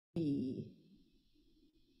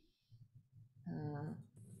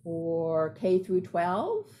for K through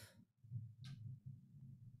 12,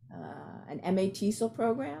 an MA TESOL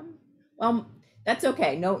program. Well, that's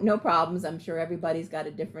okay. No problems. I'm sure everybody's got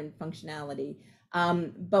a different functionality.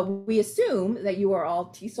 But we assume that you are all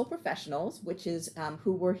TESOL professionals, which is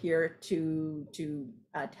who we're here to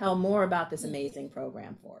tell more about this amazing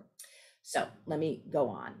program for. So let me go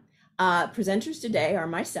on. Presenters today are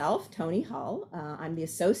myself, Tony Hull. I'm the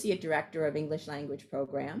Associate Director of English Language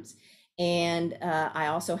Programs. And I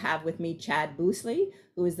also have with me Chad Boosley,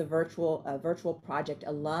 who is the virtual project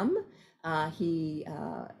alum. He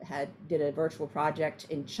did a virtual project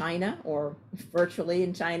in China, or virtually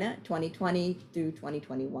in China, 2020 through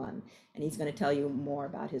 2021. And he's going to tell you more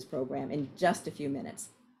about his program in just a few minutes.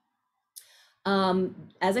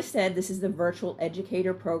 As I said, this is the Virtual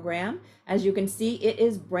Educator Program. As you can see, it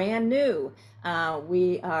is brand new.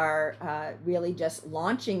 We are really just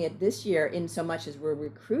launching it this year, in so much as we're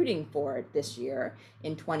recruiting for it this year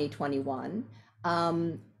in 2021.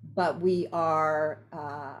 But we are,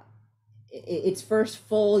 its first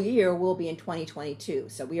full year will be in 2022.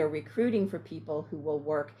 So we are recruiting for people who will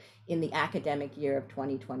work in the academic year of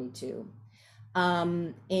 2022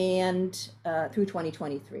 and through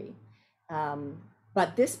 2023.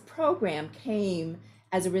 But this program came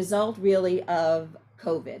as a result really of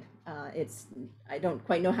COVID. I don't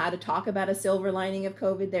quite know how to talk about a silver lining of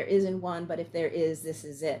COVID. There isn't one, but if there is, this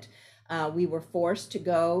is it. We were forced to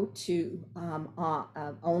go to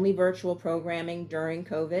only virtual programming during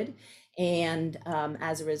COVID. And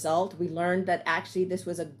as a result, we learned that actually this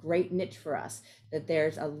was a great niche for us, that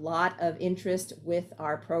there's a lot of interest with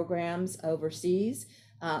our programs overseas.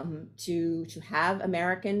 To have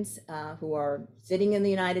Americans who are sitting in the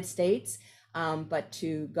United States, but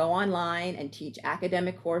to go online and teach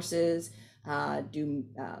academic courses, do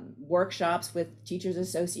workshops with teachers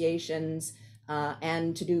associations,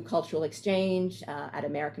 and to do cultural exchange at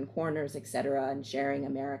American Corners, et cetera, and sharing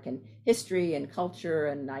American history and culture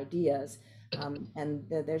and ideas. And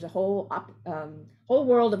there's a whole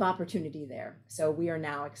world of opportunity there. So we are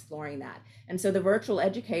now exploring that. And so the Virtual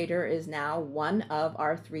Educator is now one of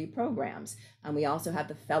our 3 programs. And we also have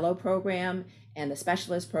the Fellow program and the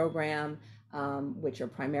Specialist program, which are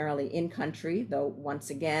primarily in country, though once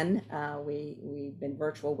again, we've been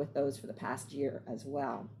virtual with those for the past year as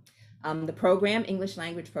well. The program, English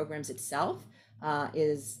Language Programs itself,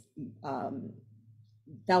 is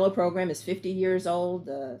Fellow program is 50 years old.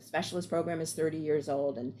 The Specialist program is 30 years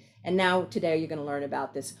old. And now today you're going to learn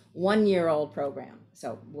about this 1-year-old program.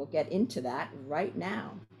 So we'll get into that right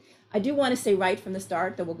now. I do want to say right from the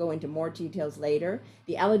start, that we'll go into more details later.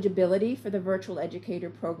 The eligibility for the Virtual Educator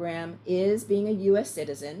Program is being a U.S.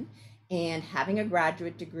 citizen and having a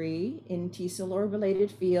graduate degree in TESOL or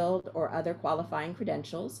related field or other qualifying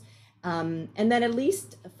credentials. And then at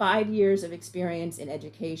least 5 years of experience in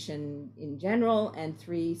education in general, and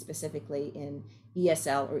 3 specifically in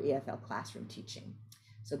ESL or EFL classroom teaching.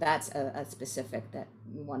 So that's a specific that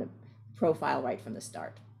we want to profile right from the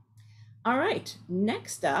start. All right,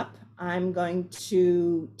 next up, I'm going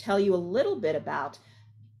to tell you a little bit about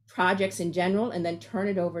projects in general and then turn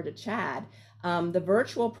it over to Chad. The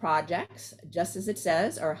virtual projects, just as it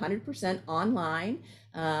says, are 100% online.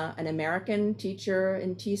 An American teacher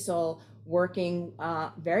in TESOL working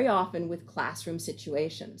very often with classroom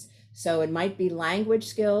situations. So it might be language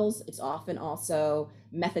skills. It's often also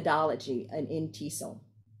methodology in TESOL.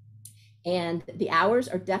 And the hours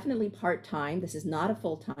are definitely part-time. This is not a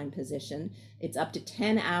full-time position. It's up to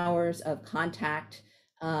 10 hours of contact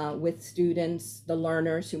with students, the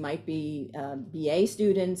learners who might be BA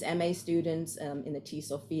students, MA students in the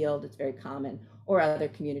TESOL field. It's very common, or other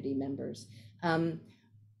community members.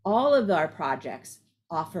 All of our projects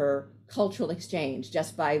offer cultural exchange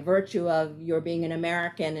just by virtue of your being an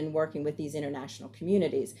American and working with these international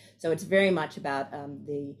communities. So it's very much about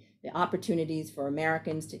the opportunities for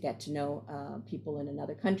Americans to get to know people in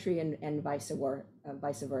another country and vice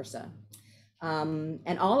versa.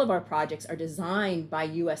 And all of our projects are designed by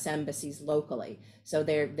U.S. embassies locally. So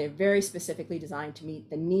they're very specifically designed to meet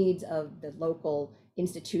the needs of the local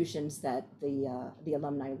institutions that the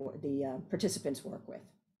alumni, the participants work with.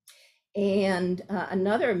 And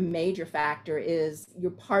another major factor is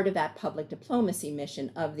you're part of that public diplomacy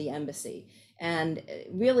mission of the embassy. And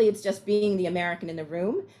really, it's just being the American in the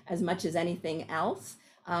room as much as anything else.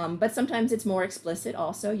 But sometimes it's more explicit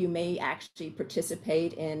also. You may actually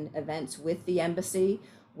participate in events with the embassy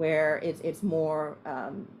where it's more,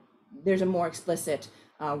 there's a more explicit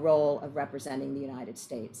role of representing the United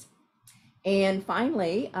States. And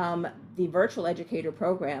finally, the virtual educator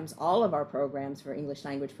programs, all of our programs for English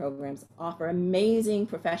language programs offer amazing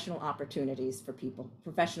professional opportunities for people,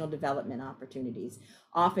 professional development opportunities.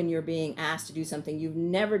 Often you're being asked to do something you've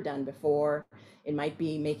never done before. It might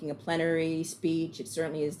be making a plenary speech. It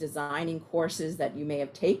certainly is designing courses that you may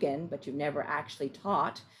have taken, but you've never actually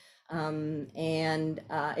taught. And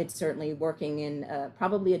it's certainly working in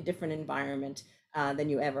probably a different environment than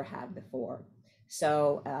you ever had before.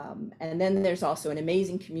 So, and then there's also an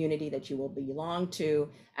amazing community that you will belong to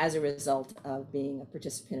as a result of being a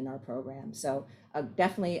participant in our program. So,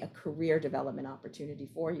 definitely a career development opportunity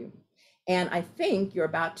for you. And I think you're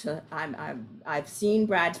about to, I've seen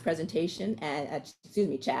Brad's presentation, and excuse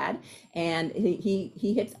me, Chad, and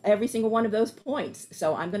he hits every single one of those points.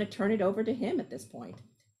 So I'm going to turn it over to him at this point.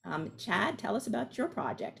 Chad, tell us about your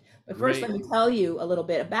project. But first, let Great. me tell you a little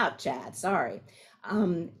bit about Chad. Sorry.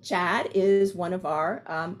 Chad is one of our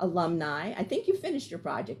alumni. I think you finished your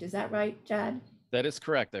project. Is that right, Chad? That is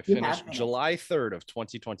correct. I You have finished finished. July 3rd of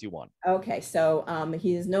 2021. Okay, so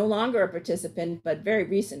he is no longer a participant, but very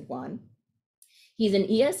recent one. He's an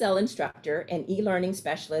ESL instructor and e-learning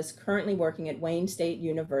specialist currently working at Wayne State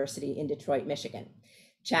University in Detroit, Michigan.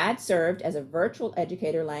 Chad served as a virtual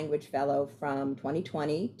educator language fellow from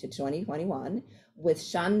 2020 to 2021 with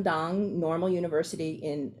Shandong Normal University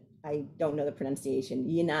in, I don't know the pronunciation,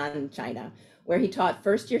 Yunnan, China, where he taught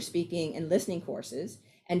first year speaking and listening courses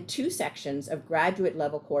and 2 sections of graduate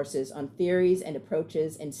level courses on theories and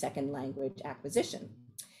approaches in second language acquisition.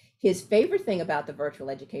 His favorite thing about the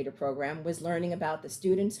virtual educator program was learning about the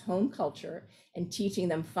students' home culture and teaching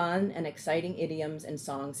them fun and exciting idioms and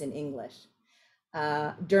songs in English.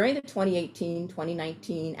 During the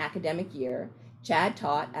 2018-2019 academic year, Chad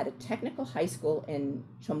taught at a technical high school in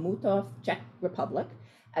Chomutov, Czech Republic,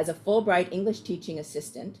 as a Fulbright English teaching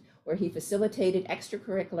assistant, where he facilitated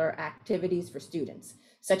extracurricular activities for students,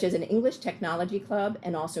 such as an English technology club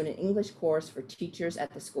and also an English course for teachers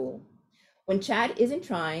at the school. When Chad isn't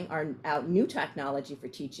trying out new technology for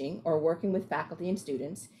teaching or working with faculty and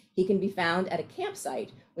students, he can be found at a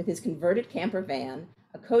campsite with his converted camper van,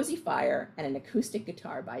 a cozy fire, and an acoustic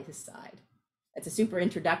guitar by his side. That's a super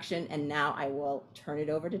introduction, and now I will turn it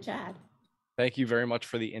over to Chad. Thank you very much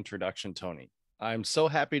for the introduction, Tony. I'm so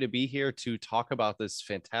happy to be here to talk about this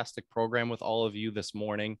fantastic program with all of you this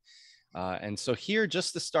morning. And so here,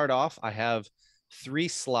 just to start off, I have 3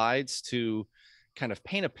 slides to kind of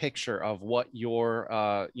paint a picture of what your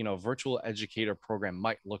virtual educator program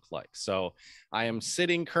might look like. So I am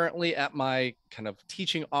sitting currently at my kind of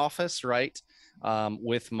teaching office, right,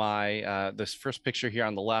 with my this first picture here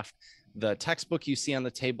on the left. The textbook you see on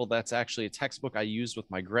the table, that's actually a textbook I used with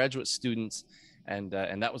my graduate students, and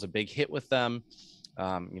that was a big hit with them.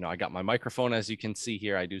 I got my microphone, as you can see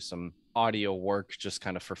here. I do some audio work just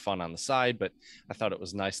kind of for fun on the side, but I thought it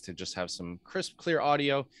was nice to just have some crisp, clear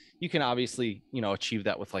audio. You can obviously, achieve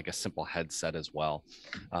that with like a simple headset as well.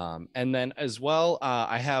 And then as well,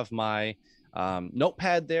 I have my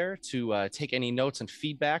notepad there to take any notes and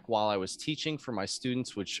feedback while I was teaching for my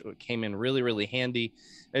students, which came in really, really handy.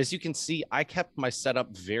 As you can see, I kept my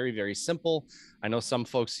setup very, very simple. I know some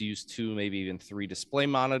folks use 2, maybe even 3 display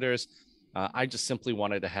monitors. I just simply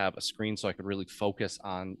wanted to have a screen so I could really focus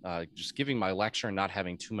on just giving my lecture and not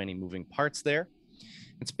having too many moving parts there.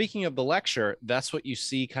 And speaking of the lecture, that's what you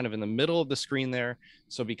see kind of in the middle of the screen there.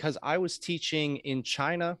 So because I was teaching in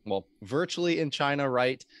China, well, virtually in China,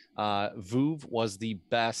 right? VooV was the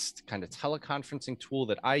best kind of teleconferencing tool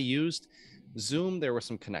that I used. Zoom, there were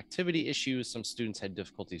some connectivity issues. Some students had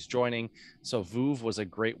difficulties joining. So VooV was a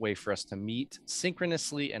great way for us to meet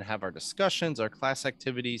synchronously and have our discussions, our class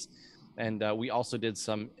activities. And we also did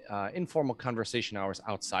some informal conversation hours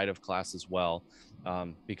outside of class as well,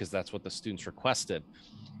 because that's what the students requested.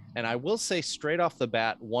 And I will say straight off the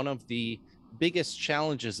bat, one of the biggest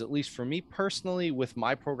challenges, at least for me personally, with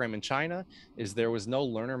my program in China, is there was no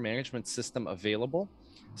learner management system available.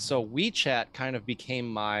 So WeChat kind of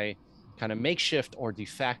became my kind of makeshift or de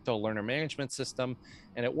facto learner management system.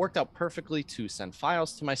 And it worked out perfectly to send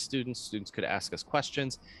files to my students. Students could ask us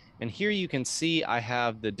questions. And here you can see I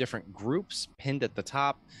have the different groups pinned at the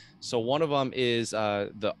top. So one of them is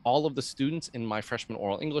all of the students in my freshman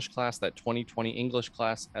oral English class, that 2020 English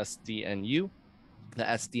class, SDNU. The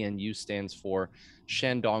SDNU stands for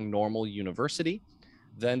Shandong Normal University.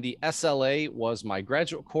 Then the SLA was my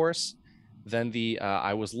graduate course. Then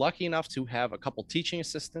I was lucky enough to have a couple teaching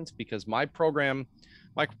assistants because my program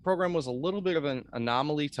was a little bit of an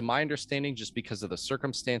anomaly to my understanding, just because of the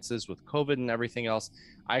circumstances with COVID and everything else.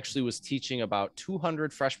 I actually was teaching about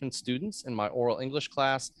 200 freshman students in my oral English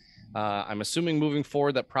class. I'm assuming moving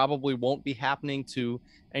forward that probably won't be happening to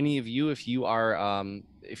any of you if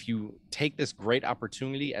you take this great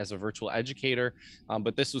opportunity as a virtual educator.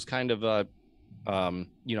 But this was kind of a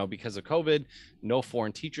because of COVID, no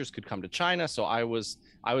foreign teachers could come to China, so I was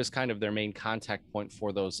kind of their main contact point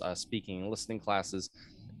for those speaking and listening classes.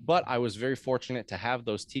 But I was very fortunate to have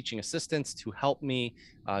those teaching assistants to help me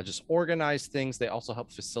just organize things. They also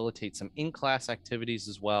help facilitate some in-class activities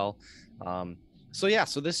as well. Um, so yeah,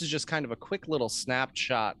 so this is just kind of a quick little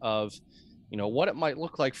snapshot of what it might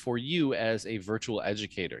look like for you as a virtual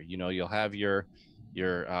educator. You'll have your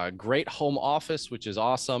great home office, which is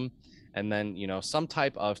awesome, and then some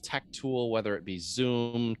type of tech tool, whether it be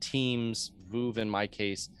Zoom, Teams, Voov in my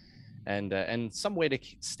case, and some way to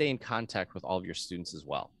stay in contact with all of your students as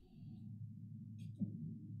well.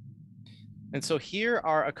 And so here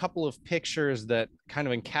are a couple of pictures that kind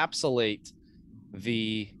of encapsulate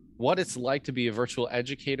what it's like to be a virtual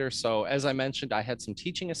educator. So as I mentioned, I had some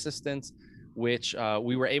teaching assistants, which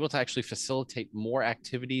we were able to actually facilitate more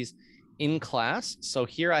activities in class. So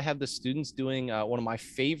here I have the students doing one of my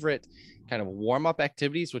favorite kind of warm-up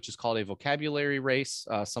activities, which is called a vocabulary race.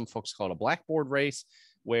 Some folks call it a blackboard race,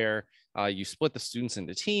 where you split the students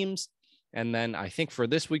into teams. And then I think for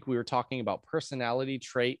this week, we were talking about personality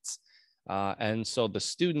traits. And so the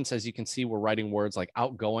students, as you can see, were writing words like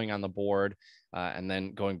outgoing on the board, and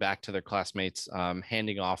then going back to their classmates,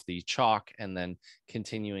 handing off the chalk and then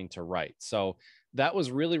continuing to write. So that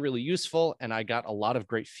was really, really useful. And I got a lot of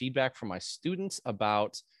great feedback from my students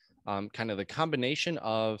about kind of the combination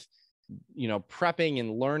of prepping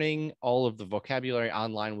and learning all of the vocabulary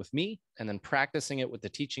online with me, and then practicing it with the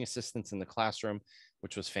teaching assistants in the classroom,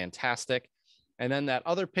 which was fantastic. And then that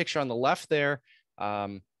other picture on the left there,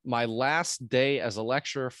 my last day as a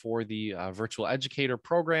lecturer for the virtual educator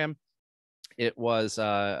program, it was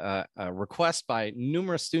a request by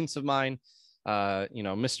numerous students of mine.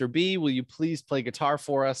 Mr. B, will you please play guitar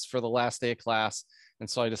for us for the last day of class? And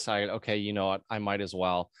so I decided, okay, you know what, I might as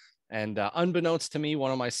well. And unbeknownst to me,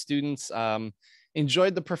 one of my students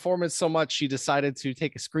enjoyed the performance so much, she decided to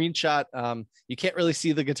take a screenshot. You can't really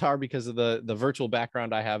see the guitar because of the virtual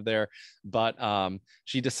background I have there, but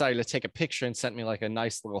she decided to take a picture and sent me like a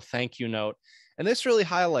nice little thank you note. And this really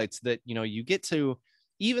highlights that, you get to,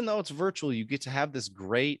 even though it's virtual, you get to have this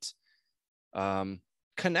great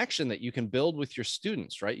connection that you can build with your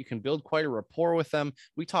students, right? You can build quite a rapport with them.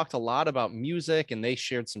 We talked a lot about music, and they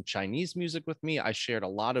shared some Chinese music with me. I shared a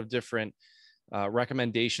lot of different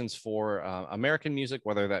recommendations for American music,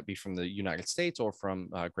 whether that be from the United States or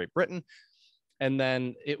from Great Britain. And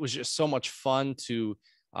then it was just so much fun to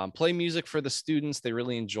play music for the students. They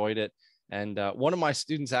really enjoyed it. And one of my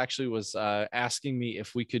students actually was asking me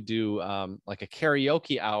if we could do like a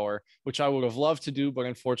karaoke hour, which I would have loved to do, but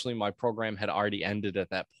unfortunately my program had already ended at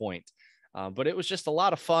that point. But it was just a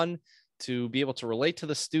lot of fun to be able to relate to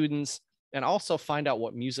the students and also find out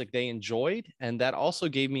what music they enjoyed. And that also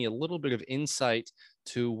gave me a little bit of insight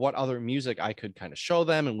to what other music I could kind of show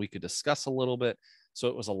them, and we could discuss a little bit. So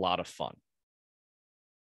it was a lot of fun.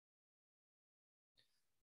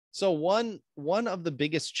 So one of the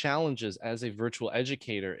biggest challenges as a virtual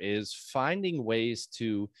educator is finding ways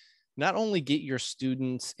to not only get your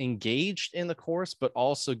students engaged in the course, but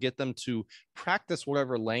also get them to practice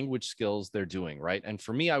whatever language skills they're doing, right? And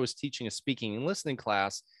for me, I was teaching a speaking and listening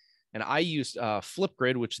class, and I used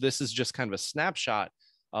Flipgrid, which this is just kind of a snapshot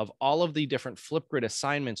of all of the different Flipgrid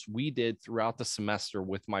assignments we did throughout the semester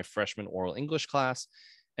with my freshman oral English class.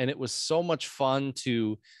 And it was so much fun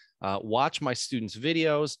to watch my students'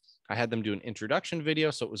 videos. I had them do an introduction video,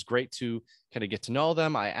 so it was great to kind of get to know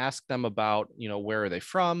them. I asked them about, where are they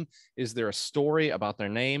from? Is there a story about their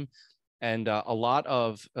name? And a lot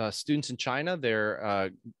of students in China,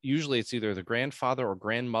 they're usually it's either the grandfather or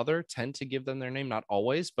grandmother tend to give them their name, not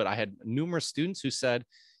always, but I had numerous students who said,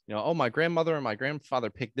 oh, my grandmother and my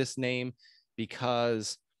grandfather picked this name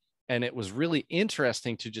because, and it was really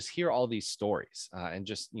interesting to just hear all these stories and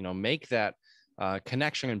just, make that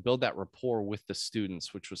connection and build that rapport with the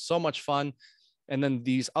students, which was so much fun. And then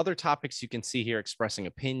these other topics you can see here, expressing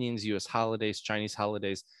opinions, US holidays, Chinese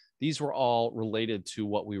holidays, these were all related to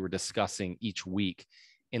what we were discussing each week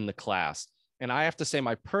in the class. And I have to say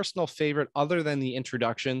my personal favorite, other than the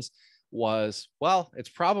introductions, was, well, it's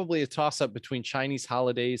probably a toss-up between Chinese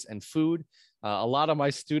holidays and food. A lot of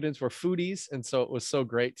my students were foodies, and so it was so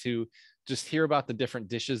great to just hear about the different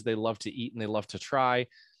dishes they love to eat and they love to try.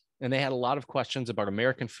 And they had a lot of questions about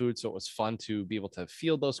American food, so it was fun to be able to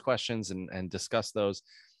field those questions and discuss those.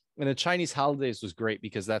 And the Chinese holidays was great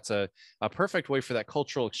because that's a perfect way for that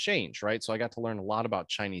cultural exchange, right? So I got to learn a lot about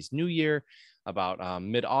Chinese New Year, about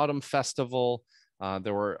Mid-Autumn Festival,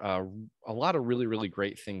 There were a lot of really, really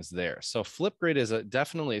great things there. So Flipgrid is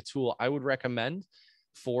definitely a tool I would recommend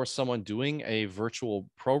for someone doing a virtual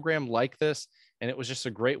program like this. And it was just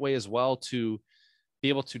a great way as well to be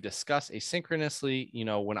able to discuss asynchronously.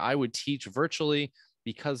 When I would teach virtually,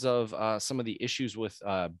 because of some of the issues with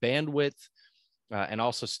bandwidth and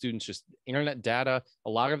also students just internet data, a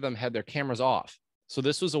lot of them had their cameras off. So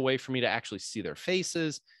this was a way for me to actually see their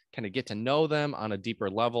faces, kind of get to know them on a deeper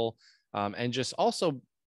level, and just also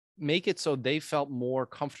make it so they felt more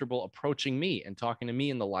comfortable approaching me and talking to me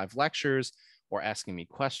in the live lectures or asking me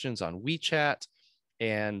questions on WeChat.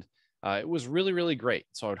 And it was really, really great.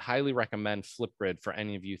 So I would highly recommend Flipgrid for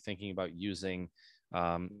any of you thinking about using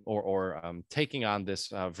or taking on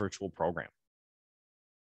this virtual program.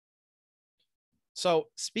 So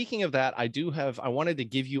speaking of that, I wanted to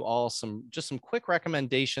give you all some quick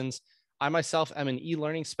recommendations. I myself am an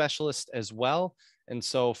e-learning specialist as well. And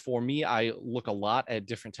so for me, I look a lot at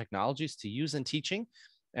different technologies to use in teaching.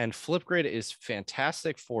 And Flipgrid is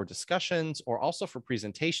fantastic for discussions or also for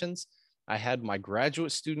presentations. I had my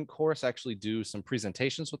graduate student course actually do some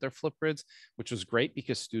presentations with their Flipgrids, which was great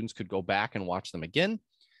because students could go back and watch them again.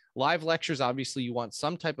 Live lectures, obviously, you want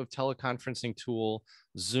some type of teleconferencing tool.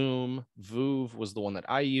 Zoom, Voov was the one that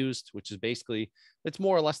I used, which is basically, it's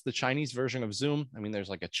more or less the Chinese version of Zoom. I mean, there's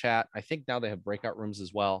like a chat. I think now they have breakout rooms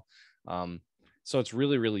as well. So it's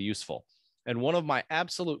really, really useful. And one of my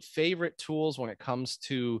absolute favorite tools when it comes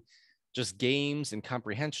to just games and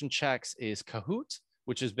comprehension checks is Kahoot,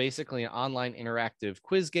 which is basically an online interactive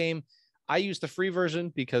quiz game. I use the free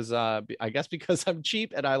version because I guess because I'm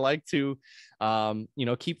cheap and I like to,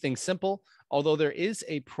 keep things simple. Although there is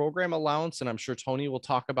a program allowance, and I'm sure Tony will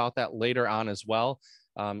talk about that later on as well.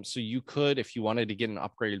 So you could, if you wanted to get an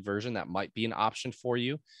upgraded version, that might be an option for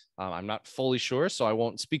you. I'm not fully sure, so I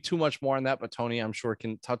won't speak too much more on that, but Tony, I'm sure,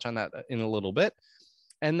 can touch on that in a little bit.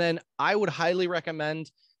 And then I would highly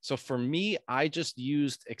recommend, so for me, I just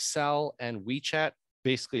used Excel and WeChat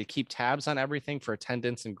basically to keep tabs on everything for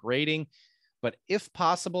attendance and grading. But if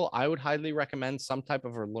possible, I would highly recommend some type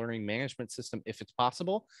of a learning management system if it's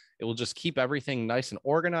possible. It will just keep everything nice and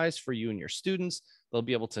organized for you and your students. They'll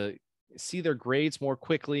be able to see their grades more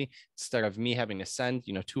quickly instead of me having to send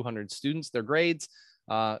 200 students their grades.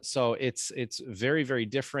 So it's very, very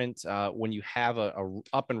different when you have a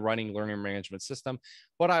up and running learning management system.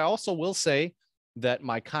 But I also will say that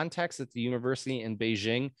my contacts at the university in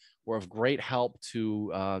Beijing were of great help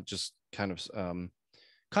to just kind of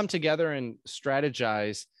come together and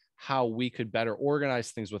strategize how we could better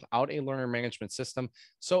organize things without a learner management system.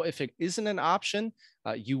 So if it isn't an option,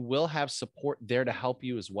 you will have support there to help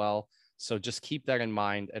you as well. So just keep that in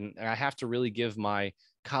mind. And I have to really give my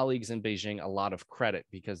colleagues in Beijing a lot of credit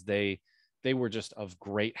because they were just of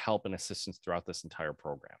great help and assistance throughout this entire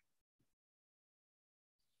program.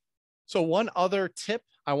 So one other tip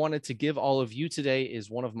I wanted to give all of you today is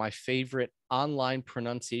one of my favorite online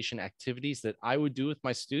pronunciation activities that I would do with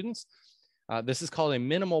my students. This is called a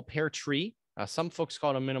minimal pair tree. Some folks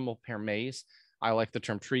call it a minimal pair maze. I like the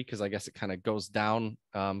term tree because I guess it kind of goes down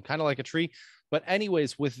kind of like a tree. But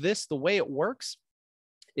anyways, with this, the way it works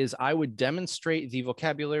is I would demonstrate the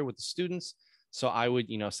vocabulary with the students. So I would,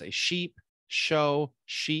 say sheep, show,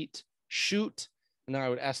 sheet, shoot. And then I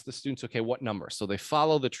would ask the students, okay, what number? So they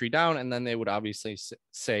follow the tree down and then they would obviously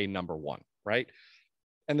say number 1, right?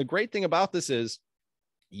 And the great thing about this is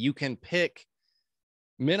you can pick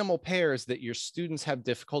minimal pairs that your students have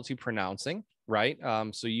difficulty pronouncing, right?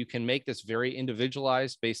 So you can make this very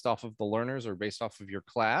individualized based off of the learners or based off of your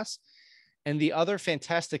class. And the other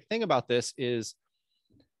fantastic thing about this is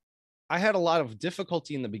I had a lot of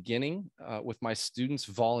difficulty in the beginning with my students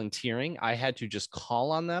volunteering. I had to just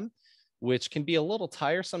call on them, which can be a little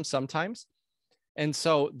tiresome sometimes. And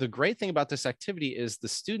so the great thing about this activity is the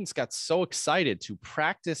students got so excited to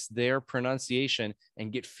practice their pronunciation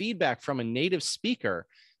and get feedback from a native speaker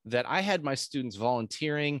that I had my students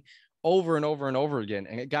volunteering over and over and over again.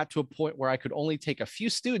 And it got to a point where I could only take a few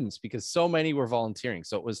students because so many were volunteering.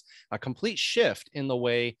 So it was a complete shift in the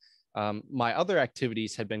way my other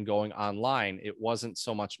activities had been going online. It wasn't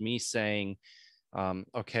so much me saying,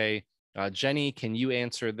 okay, Jenny, can you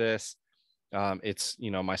answer this? It's,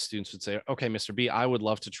 my students would say, okay, Mr. B, I would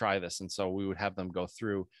love to try this. And so we would have them go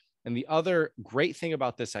through. And the other great thing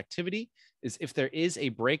about this activity is if there is a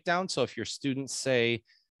breakdown, so if your students say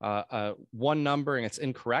one number and it's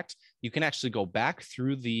incorrect, you can actually go back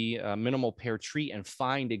through the minimal pair tree and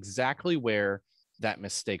find exactly where that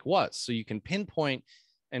mistake was. So you can pinpoint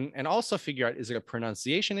and also figure out, is it a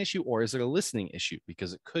pronunciation issue or is it a listening issue?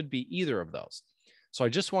 Because it could be either of those. So I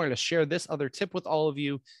just wanted to share this other tip with all of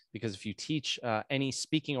you, because if you teach any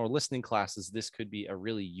speaking or listening classes, this could be a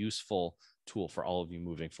really useful tool for all of you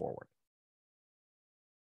moving forward.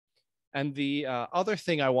 And the other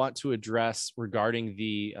thing I want to address regarding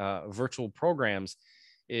the virtual programs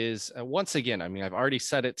is once again, I mean, I've already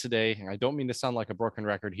said it today, and I don't mean to sound like a broken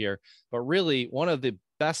record here, but really one of the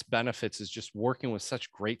best benefits is just working with such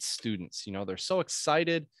great students. You know, they're so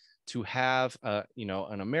excited to have,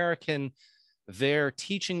 an American there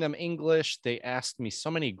teaching them English. They asked me so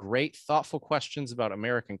many great, thoughtful questions about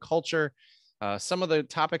American culture. Some of the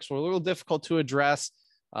topics were a little difficult to address.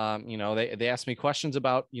 They asked me questions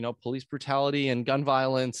about, police brutality and gun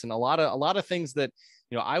violence, and a lot of things that,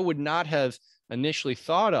 I would not have initially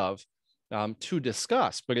thought of to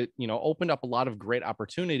discuss, but it, opened up a lot of great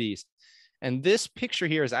opportunities. And this picture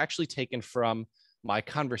here is actually taken from my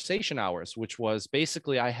conversation hours, which was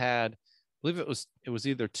basically I believe it was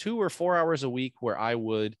either 2 or 4 hours a week where I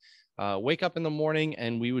would wake up in the morning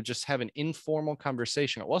and we would just have an informal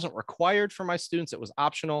conversation. It wasn't required for my students, it was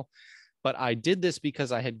optional, but I did this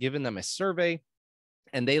because I had given them a survey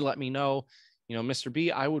and they let me know, Mr.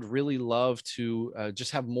 B, I would really love to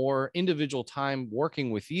just have more individual time working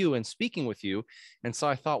with you and speaking with you. And so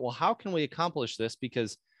I thought, well, how can we accomplish this?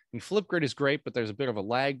 Because Flipgrid is great, but there's a bit of a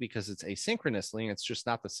lag because it's asynchronously and it's just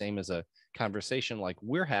not the same as a conversation like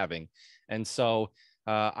we're having. And so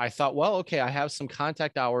I thought, well, okay, I have some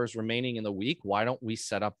contact hours remaining in the week. Why don't we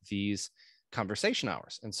set up these conversation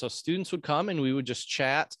hours? And so students would come and we would just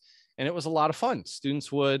chat, and it was a lot of fun.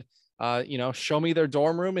 Students would show me their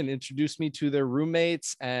dorm room and introduce me to their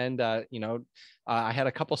roommates. And, I had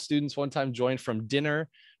a couple students one time join from dinner,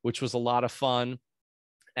 which was a lot of fun.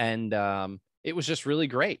 And it was just really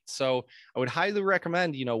great. So I would highly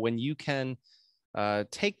recommend, when you can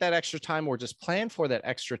take that extra time or just plan for that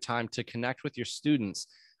extra time to connect with your students,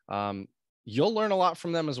 you'll learn a lot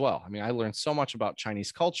from them as well. I mean, I learned so much about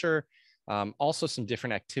Chinese culture, also some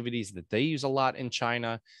different activities that they use a lot in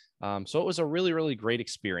China. So it was a really, really great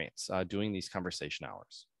experience doing these conversation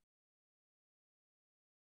hours.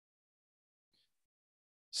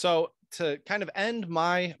 So to kind of end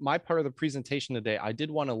my part of the presentation today, I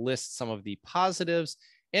did want to list some of the positives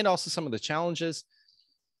and also some of the challenges.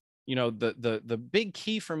 The big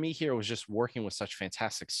key for me here was just working with such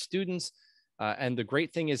fantastic students. And the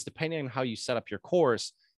great thing is, depending on how you set up your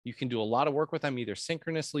course, you can do a lot of work with them either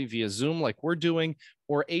synchronously via Zoom like we're doing,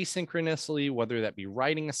 or asynchronously, whether that be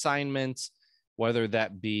writing assignments, whether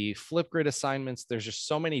that be Flipgrid assignments. There's just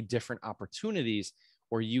so many different opportunities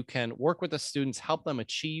where you can work with the students, help them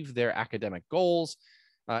achieve their academic goals.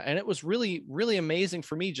 And it was really, really amazing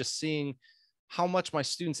for me just seeing how much my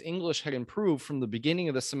students' English had improved from the beginning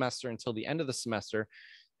of the semester until the end of the semester.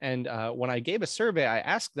 And when I gave a survey, I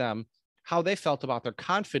asked them how they felt about their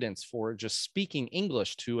confidence for just speaking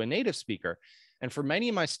English to a native speaker. And for many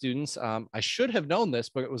of my students, I should have known this,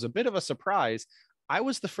 but it was a bit of a surprise. I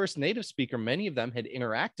was the first native speaker many of them had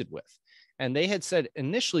interacted with. And they had said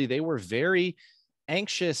initially they were very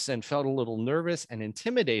anxious and felt a little nervous and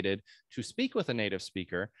intimidated to speak with a native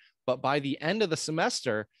speaker. But by the end of the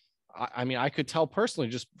semester, I mean, I could tell personally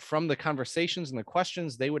just from the conversations and the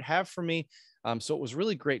questions they would have for me. So it was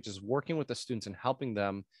really great just working with the students and helping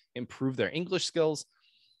them improve their English skills.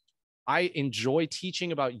 I enjoy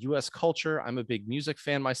teaching about US culture. I'm a big music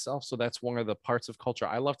fan myself, so that's one of the parts of culture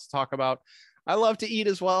I love to talk about. I love to eat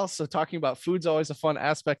as well, so talking about food's always a fun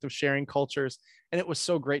aspect of sharing cultures. And it was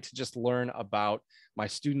so great to just learn about my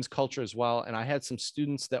students' culture as well. And I had some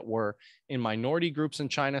students that were in minority groups in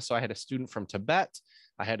China. So I had a student from Tibet.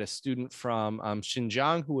 I had a student from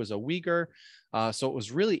Xinjiang who was a Uyghur. So it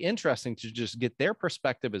was really interesting to just get their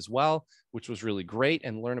perspective as well, which was really great,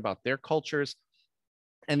 and learn about their cultures.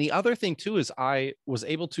 And the other thing too is I was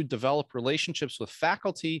able to develop relationships with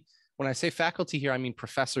faculty. When I say faculty here, I mean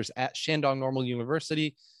professors at Shandong Normal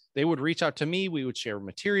University. They would reach out to me. We would share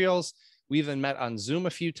materials. We even met on Zoom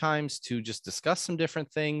a few times to just discuss some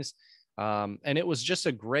different things. And it was just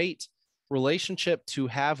a great relationship to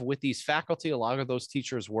have with these faculty. A lot of those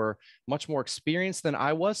teachers were much more experienced than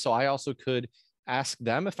I was. So I also could ask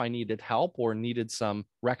them if I needed help or needed some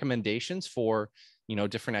recommendations for,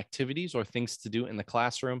 different activities or things to do in the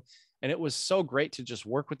classroom. And it was so great to just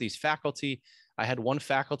work with these faculty. I had one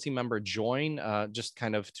faculty member join just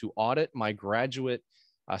kind of to audit my graduate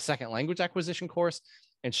second language acquisition course.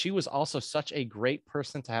 And she was also such a great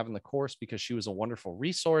person to have in the course because she was a wonderful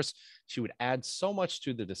resource. She would add so much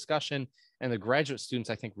to the discussion, and the graduate students,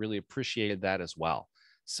 I think, really appreciated that as well.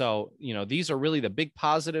 So, these are really the big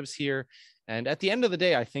positives here. And at the end of the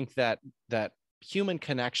day, I think that human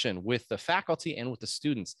connection with the faculty and with the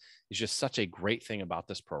students is just such a great thing about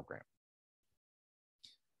this program.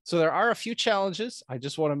 So there are a few challenges. I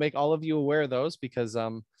just want to make all of you aware of those because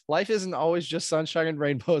life isn't always just sunshine and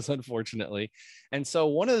rainbows, unfortunately. And so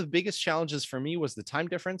one of the biggest challenges for me was the time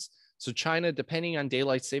difference. So China, depending on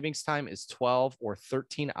daylight savings time, is 12 or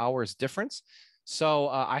 13 hours difference. So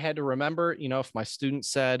I had to remember, if my student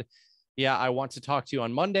said, yeah, I want to talk to you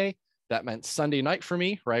on Monday, that meant Sunday night for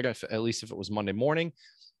me, right? At least if it was Monday morning.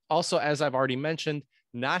 Also, as I've already mentioned,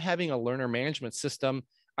 not having a learner management system,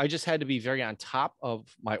 I just had to be very on top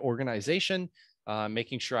of my organization,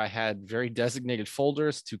 making sure I had very designated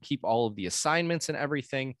folders to keep all of the assignments and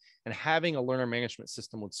everything. And having a learner management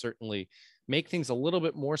system would certainly make things a little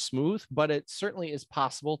bit more smooth, but it certainly is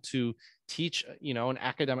possible to teach, an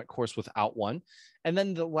academic course without one. And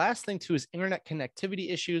then the last thing too is internet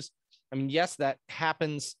connectivity issues. I mean, yes, that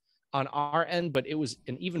happens on our end, but it was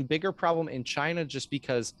an even bigger problem in China just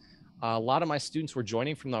because a lot of my students were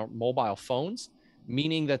joining from their mobile phones,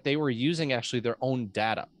 meaning that they were using actually their own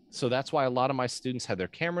data. So that's why a lot of my students had their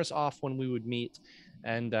cameras off when we would meet,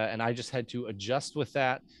 and I just had to adjust with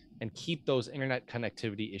that and keep those internet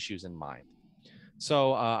connectivity issues in mind.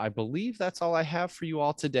 So I believe that's all I have for you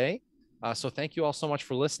all today. So thank you all so much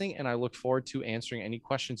for listening, and I look forward to answering any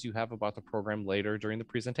questions you have about the program later during the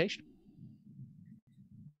presentation.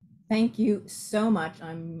 Thank you so much.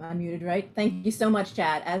 I'm unmuted, right? Thank you so much,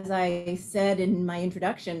 Chad. As I said in my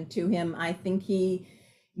introduction to him, I think he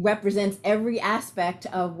represents every aspect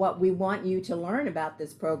of what we want you to learn about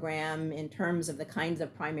this program in terms of the kinds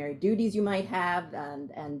of primary duties you might have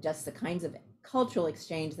and just the kinds of cultural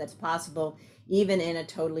exchange that's possible, even in a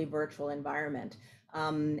totally virtual environment.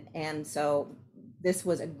 And so this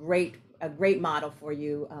was a great model for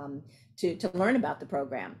you to learn about the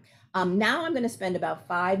program. Now I'm going to spend about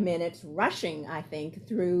 5 minutes rushing, I think,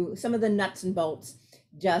 through some of the nuts and bolts,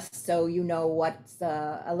 just so you know what's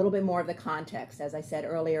a little bit more of the context. As I said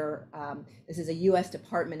earlier, this is a U.S.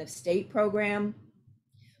 Department of State program,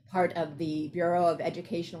 part of the Bureau of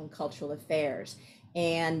Educational and Cultural Affairs.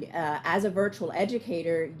 And as a virtual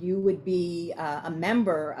educator, you would be a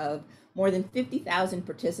member of more than 50,000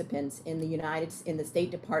 participants in the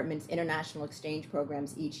State Department's international exchange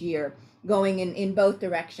programs each year, going in both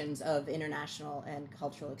directions of international and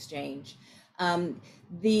cultural exchange.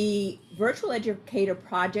 The virtual educator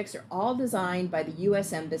projects are all designed by the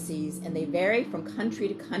U.S. embassies, and they vary from country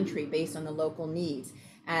to country based on the local needs.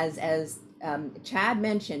 As Chad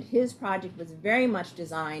mentioned, his project was very much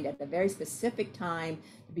designed at a very specific time,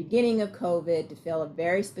 the beginning of COVID, to fill a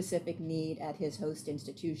very specific need at his host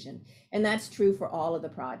institution. And that's true for all of the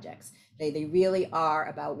projects. They really are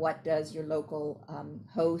about what does your local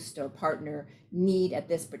host or partner need at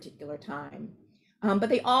this particular time. But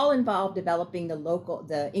they all involve developing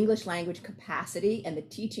the English language capacity and the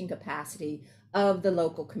teaching capacity of the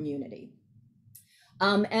local community.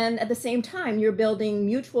 And at the same time, you're building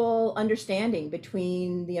mutual understanding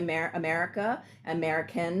between the Americans,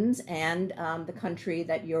 and the country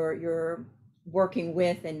that you're working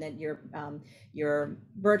with and that you're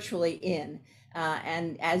virtually in.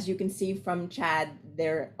 And as you can see from Chad,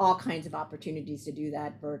 there are all kinds of opportunities to do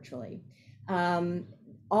that virtually.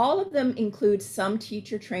 All of them include some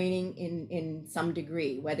teacher training in some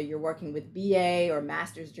degree, whether you're working with BA or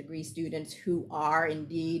master's degree students who are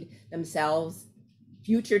indeed themselves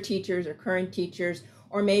future teachers or current teachers,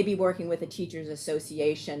 or maybe working with a teachers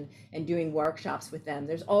association and doing workshops with them.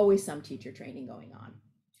 There's always some teacher training going on.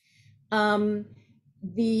 I'm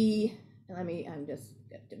just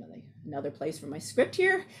another place for my script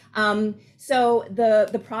here. So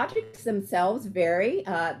the projects themselves vary.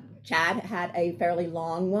 Chad had a fairly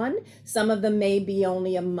long one. Some of them may be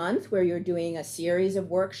only a month where you're doing a series of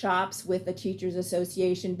workshops with the Teachers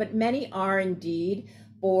Association, but many are indeed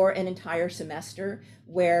for an entire semester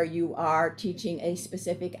where you are teaching a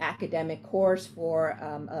specific academic course for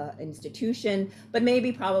an institution, but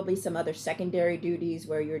maybe probably some other secondary duties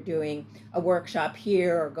where you're doing a workshop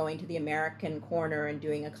here or going to the American corner and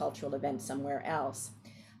doing a cultural event somewhere else.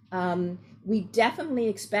 We definitely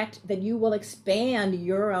expect that you will expand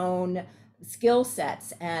your own skill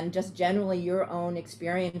sets and just generally your own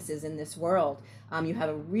experiences in this world. You have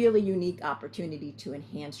a really unique opportunity to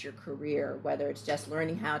enhance your career, whether it's just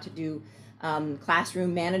learning how to do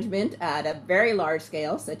classroom management at a very large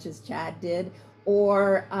scale, such as Chad did,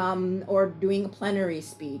 or doing a plenary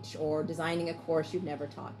speech or designing a course you've never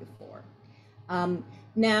taught before.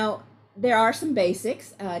 Now, there are some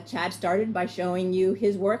basics. Chad started by showing you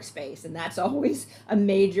his workspace, and that's always a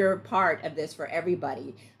major part of this for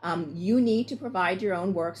everybody. You need to provide your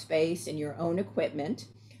own workspace and your own equipment,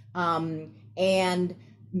 and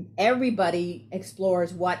everybody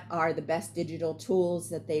explores what are the best digital tools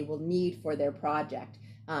that they will need for their project.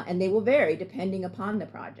 And they will vary depending upon the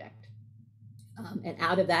project. And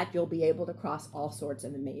out of that, you'll be able to cross all sorts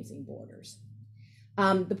of amazing borders.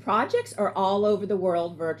 The projects are all over the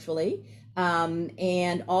world virtually.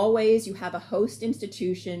 And always you have a host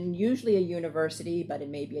institution, usually a university, but it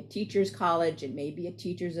may be a teacher's college, it may be a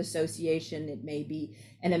teacher's association, it may be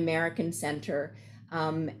an American center.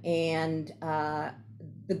 And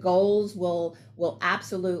the goals will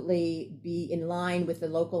absolutely be in line with the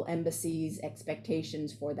local embassy's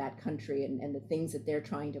expectations for that country, and the things that they're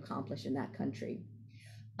trying to accomplish in that country.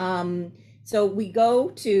 So we go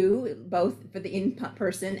to both for the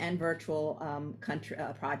in-person and virtual country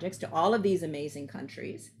projects to all of these amazing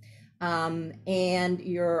countries. And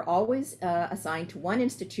you're always assigned to one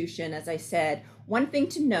institution. As I said, one thing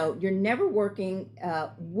to note, you're never working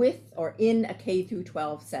with or in a K through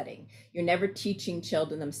 12 setting. You're never teaching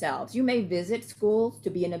children themselves. You may visit schools to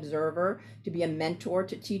be an observer, to be a mentor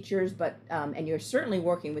to teachers, but and you're certainly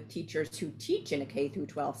working with teachers who teach in a K through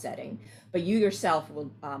 12 setting, but you yourself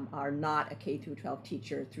are not a K through 12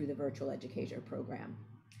 teacher through the virtual educator program.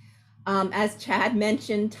 As Chad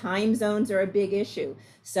mentioned, time zones are a big issue.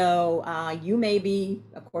 So you may be,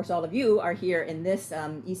 of course, all of you are here in this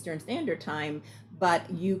Eastern Standard Time, but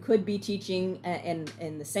you could be teaching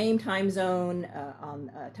in the same time zone,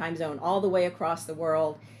 on time zone all the way across the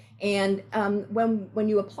world. And when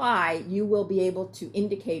you apply, you will be able to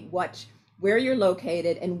indicate where you're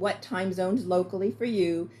located and what time zones locally for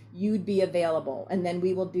you'd be available. And then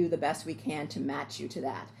we will do the best we can to match you to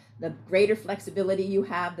that. The greater flexibility you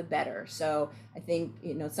have, the better. So I think,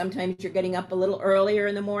 sometimes you're getting up a little earlier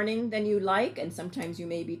in the morning than you like, and sometimes you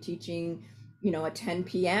may be teaching, at 10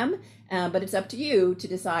 p.m., but it's up to you to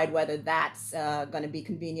decide whether that's going to be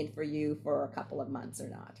convenient for you for a couple of months or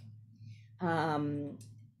not.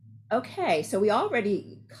 Okay, so we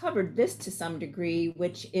already covered this to some degree,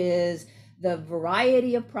 which is the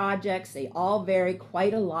variety of projects. They all vary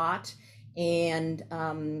quite a lot. And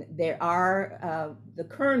there are the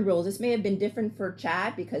current rules. This may have been different for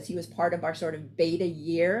Chad because he was part of our sort of beta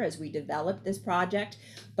year as we developed this project.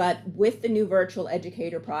 But with the new virtual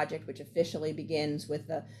educator project, which officially begins with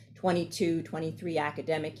the 22-23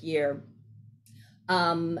 academic year,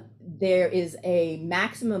 there is a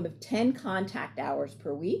maximum of 10 contact hours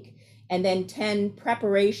per week, and then 10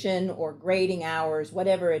 preparation or grading hours,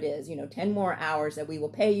 whatever it is, 10 more hours that we will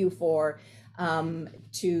pay you for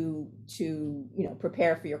to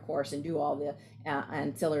prepare for your course and do all the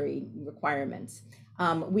ancillary requirements.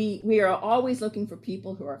 We are always looking for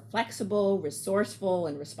people who are flexible, resourceful,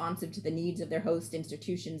 and responsive to the needs of their host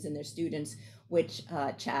institutions and their students, which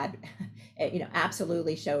Chad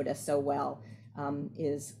absolutely showed us so well.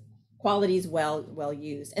 Is qualities well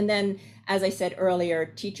used. And then, as I said earlier,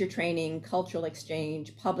 teacher training, cultural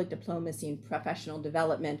exchange, public diplomacy, and professional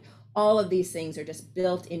development, all of these things are just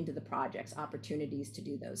built into the projects, opportunities to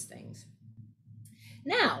do those things.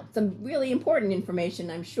 Now, some really important information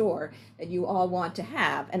I'm sure that you all want to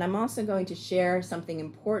have, and I'm also going to share something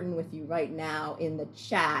important with you right now in the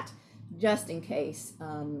chat, just in case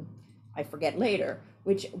I forget later,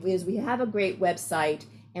 which is we have a great website,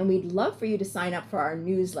 and we'd love for you to sign up for our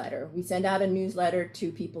newsletter. We send out a newsletter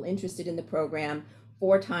to people interested in the program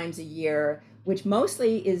 4 times a year, which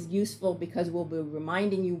mostly is useful because we'll be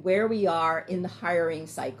reminding you where we are in the hiring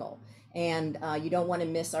cycle. And you don't want to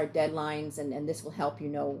miss our deadlines, and this will help you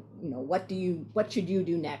know what should you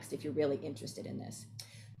do next if you're really interested in this.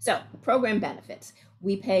 So program benefits.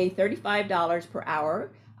 We pay $35 per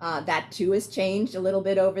hour. That too has changed a little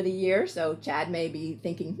bit over the year. So Chad may be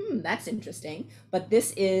thinking, that's interesting. But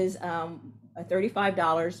this is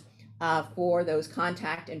 $35 for those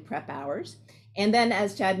contact and prep hours. And then,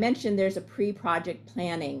 as Chad mentioned, there's a pre-project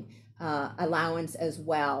planning allowance as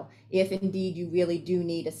well, if indeed you really do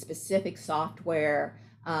need a specific software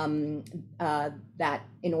that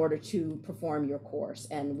in order to perform your course,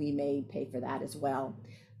 and we may pay for that as well.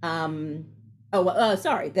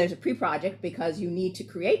 Sorry, there's a pre-project because you need to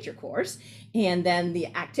create your course, and then the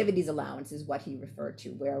activities allowance is what he referred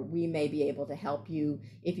to, where we may be able to help you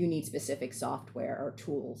if you need specific software or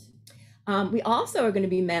tools. We also are going to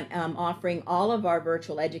be offering all of our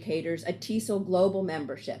virtual educators a TESOL Global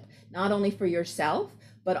membership, not only for yourself,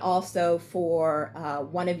 but also for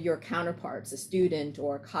one of your counterparts, a student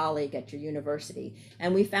or a colleague at your university.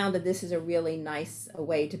 And we found that this is a really nice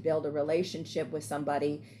way to build a relationship with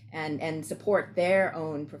somebody and support their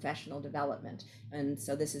own professional development. And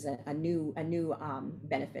so this is a new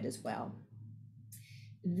benefit as well.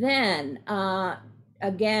 Then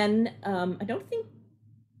again, I don't think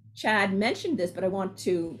Chad mentioned this, but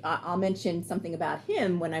I'll mention something about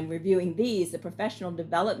him when I'm reviewing the professional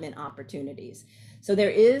development opportunities. So there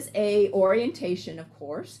is a orientation, of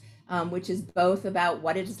course, which is both about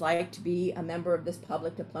what it is like to be a member of this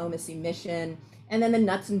public diplomacy mission, and then the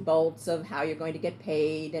nuts and bolts of how you're going to get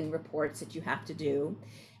paid and reports that you have to do.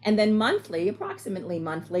 And then monthly, approximately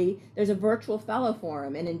monthly, there's a virtual fellow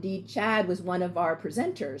forum. And indeed, Chad was one of our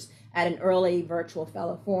presenters at an early virtual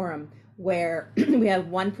fellow forum where we have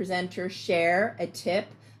one presenter share a tip,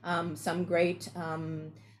 some great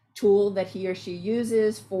tool that he or she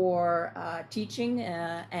uses for teaching,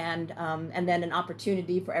 and then an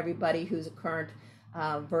opportunity for everybody who's a current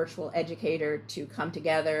virtual educator to come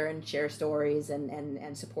together and share stories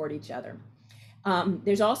and support each other.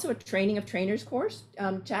 There's also a training of trainers course.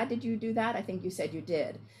 Chad, did you do that? I think you said you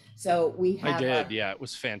did. So I did. Yeah, it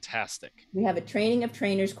was fantastic. We have a training of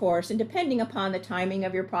trainers course, and depending upon the timing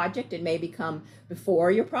of your project, it may become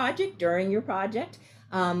before your project, during your project,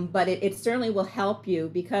 but it certainly will help you,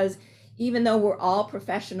 because even though we're all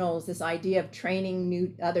professionals, this idea of training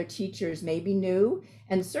new other teachers may be new,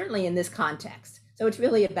 and certainly in this context. So it's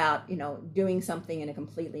really about, doing something in a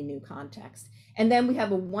completely new context. And then we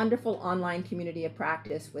have a wonderful online community of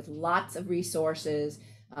practice with lots of resources,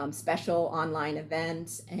 special online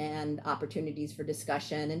events, and opportunities for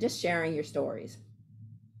discussion and just sharing your stories.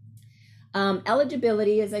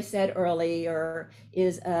 Eligibility, as I said earlier,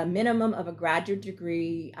 is a minimum of a graduate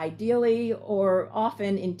degree, ideally, or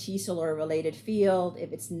often in TESOL or a related field.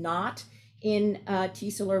 If it's not in a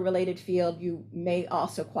TESOL or related field, you may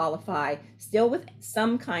also qualify still with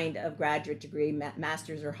some kind of graduate degree,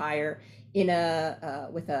 master's or higher,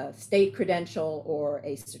 with a state credential or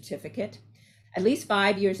a certificate. At least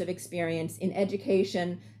 5 years of experience in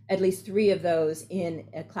education, at least 3 of those in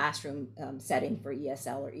a classroom setting for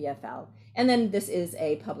ESL or EFL. And then this is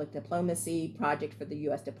a public diplomacy project for the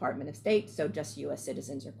US Department of State, so just US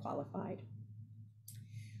citizens are qualified.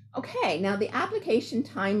 Okay, now the application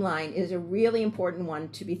timeline is a really important one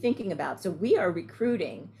to be thinking about. So we are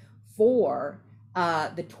recruiting for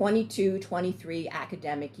the 22-23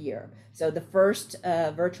 academic year. So the first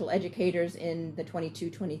virtual educators in the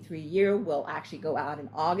 22-23 year will actually go out in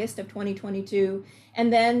August of 2022,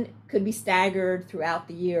 and then could be staggered throughout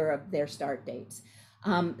the year of their start dates.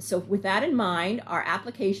 So with that in mind, our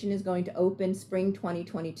application is going to open spring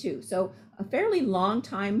 2022. So a fairly long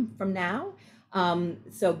time from now.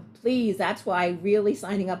 So please, that's why really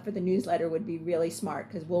signing up for the newsletter would be really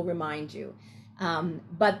smart, because we'll remind you.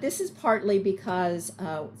 But this is partly because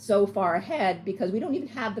so far ahead, because we don't even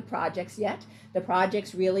have the projects yet. The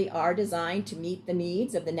projects really are designed to meet the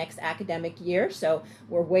needs of the next academic year. So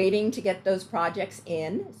we're waiting to get those projects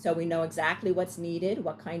in, so we know exactly what's needed,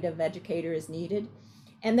 what kind of educator is needed.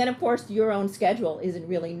 And then, of course, your own schedule isn't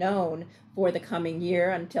really known for the coming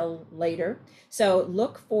year until later. So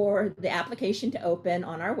look for the application to open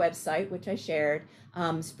on our website, which I shared,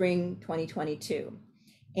 spring 2022.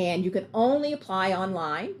 And you can only apply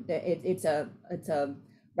online. It's a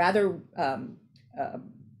rather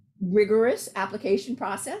rigorous application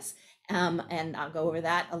process, and I'll go over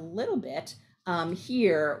that a little bit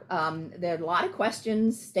here. There are a lot of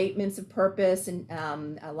questions, statements of purpose, and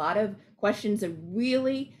a lot of questions that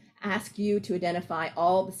really ask you to identify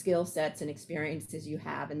all the skill sets and experiences you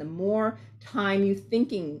have. And the more time you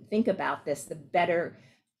think about this, the better,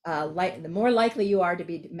 the more likely you are to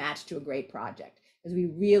be matched to a great project, because we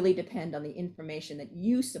really depend on the information that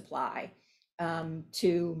you supply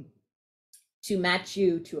to match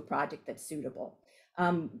you to a project that's suitable.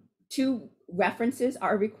 2 references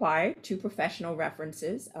are required, 2 professional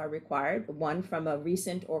references are required, one from a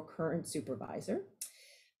recent or current supervisor.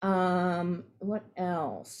 What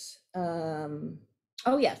else?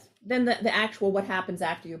 Oh yes, then the actual what happens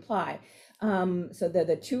after you apply. So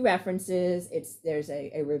the 2 references, there's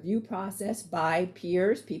a review process by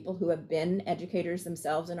peers, people who have been educators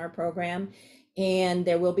themselves in our program, and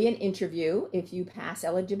there will be an interview. If you pass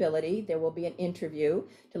eligibility, there will be an interview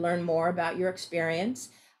to learn more about your experience,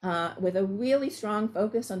 with a really strong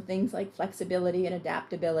focus on things like flexibility and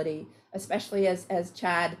adaptability, especially as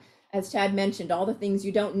Chad mentioned, all the things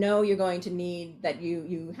you don't know you're going to need that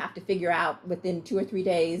you have to figure out within 2 or 3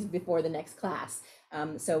 days before the next class.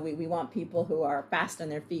 So we want people who are fast on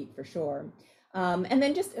their feet for sure. And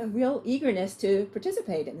then just a real eagerness to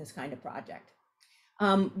participate in this kind of project.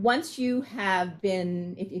 Once you have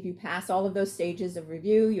been, if you pass all of those stages of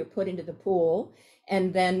review, you're put into the pool.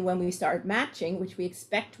 And then when we start matching, which we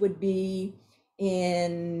expect would be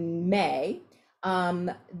in May,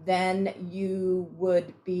 then you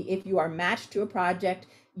would be, if you are matched to a project,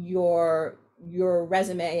 your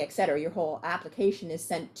resume, etc., your whole application is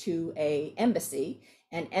sent to a embassy,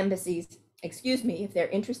 and embassies, if they're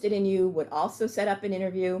interested in you, would also set up an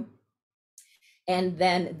interview. And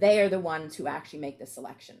then they are the ones who actually make the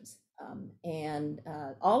selections.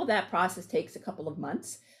 All of that process takes a couple of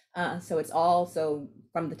months. So it's all, so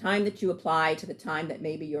from the time that you apply to the time that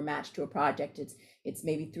maybe you're matched to a project, it's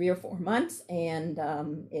maybe 3 or 4 months, and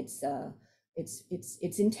it's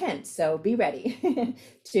intense. So be ready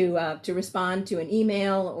to respond to an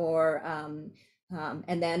email, or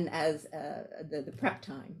and then as the prep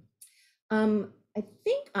time. I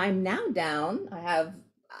think I'm now down. I have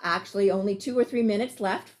actually only 2 or 3 minutes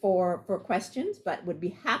left for questions, but would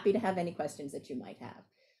be happy to have any questions that you might have.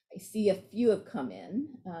 I see a few have come in.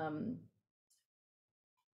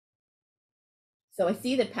 So I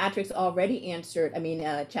see that Patrick's already answered,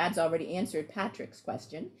 Chad's already answered Patrick's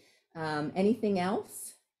question. Anything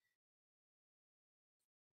else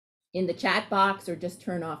in the chat box, or just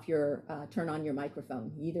turn on your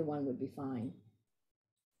microphone? Either one would be fine.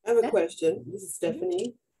 I have a question. This is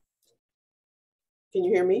Stephanie. Can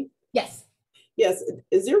you hear me? Yes. Yes.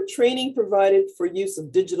 Is there training provided for use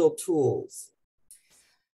of digital tools?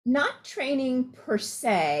 Not training per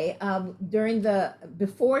se.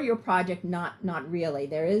 Before your project, not really.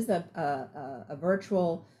 There is a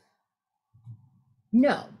virtual.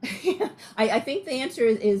 No. I think the answer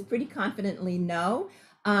is pretty confidently no,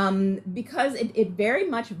 because it very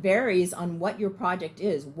much varies on what your project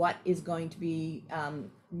is, what is going to be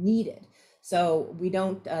needed. So we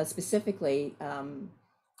don't specifically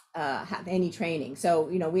have any training. So,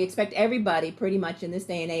 we expect everybody pretty much in this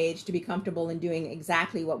day and age to be comfortable in doing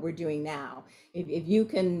exactly what we're doing now. If you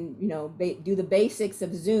can, do the basics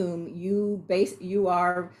of Zoom, you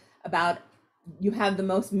have the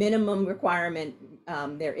most minimum requirement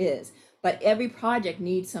there is. But every project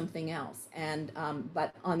needs something else. And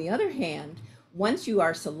but on the other hand, once you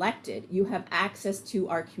are selected, you have access to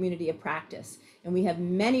our community of practice. And we have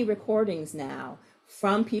many recordings now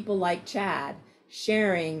from people like Chad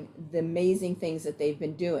sharing the amazing things that they've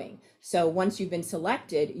been doing. So once you've been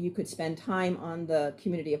selected, you could spend time on the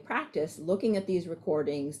community of practice, looking at these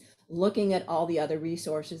recordings, looking at all the other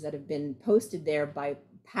resources that have been posted there by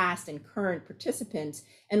past and current participants,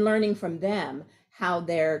 and learning from them how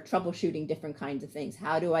they're troubleshooting different kinds of things.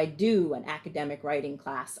 How do I do an academic writing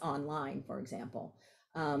class online, for example?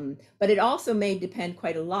 But it also may depend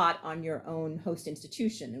quite a lot on your own host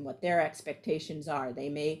institution and what their expectations are. They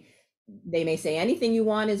may say anything you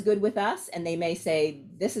want is good with us, and they may say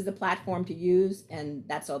this is the platform to use, and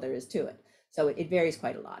that's all there is to it. So it varies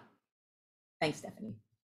quite a lot. Thanks, Stephanie.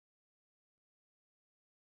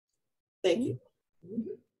 Thank you.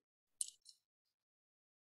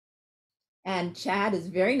 And Chad has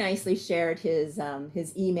very nicely shared his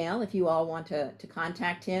email if you all want to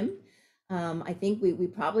contact him. I think we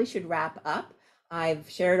probably should wrap up. I've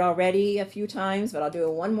shared already a few times, but I'll do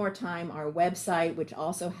it one more time. Our website, which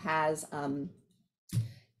also has,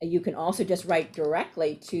 you can also just write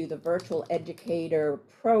directly to the Virtual Educator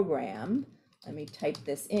Program. Let me type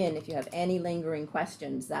this in. If you have any lingering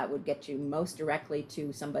questions, that would get you most directly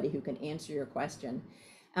to somebody who can answer your question.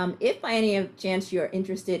 If by any chance you're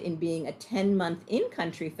interested in being a 10-month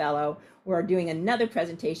in-country fellow, we're doing another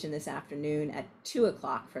presentation this afternoon at 2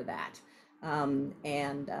 o'clock for that.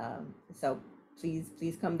 So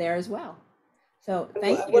please come there as well. So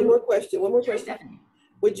thank you. One more question. Sure, Stephanie.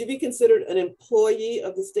 Would you be considered an employee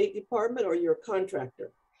of the State Department, or you're a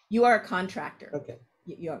contractor? You are a contractor. Okay.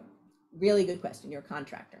 You're really good question. You're a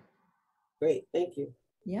contractor. Great. Thank you.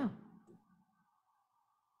 Yeah.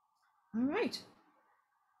 All right.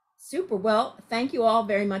 Super. Well, thank you all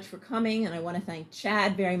very much for coming, and I want to thank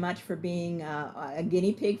Chad very much for being a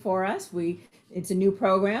guinea pig for us. It's a new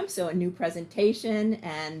program, so a new presentation,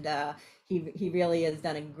 and he really has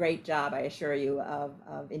done a great job, I assure you,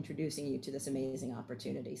 of introducing you to this amazing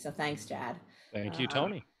opportunity. So thanks, Chad. Thank you,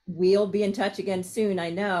 Tony. We'll be in touch again soon, I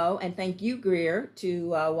know, and thank you, Greer, to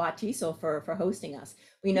WATESOL for hosting us.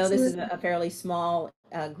 We know this is a fairly small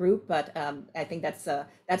group, but I think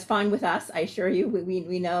that's fine with us. I assure you,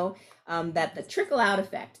 we know that the trickle out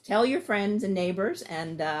effect. Tell your friends and neighbors,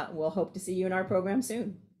 and we'll hope to see you in our program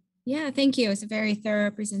soon. Yeah, thank you. It was a very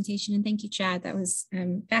thorough presentation, and thank you, Chad. That was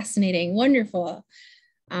fascinating, wonderful.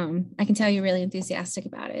 I can tell you're really enthusiastic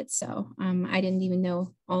about it. So I didn't even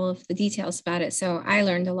know all of the details about it. So I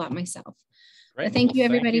learned a lot myself. But thank you,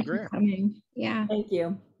 everybody, for coming. Yeah. Thank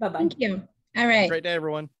you. Bye-bye. Thank you. All right. Great day,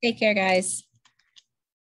 everyone. Take care, guys.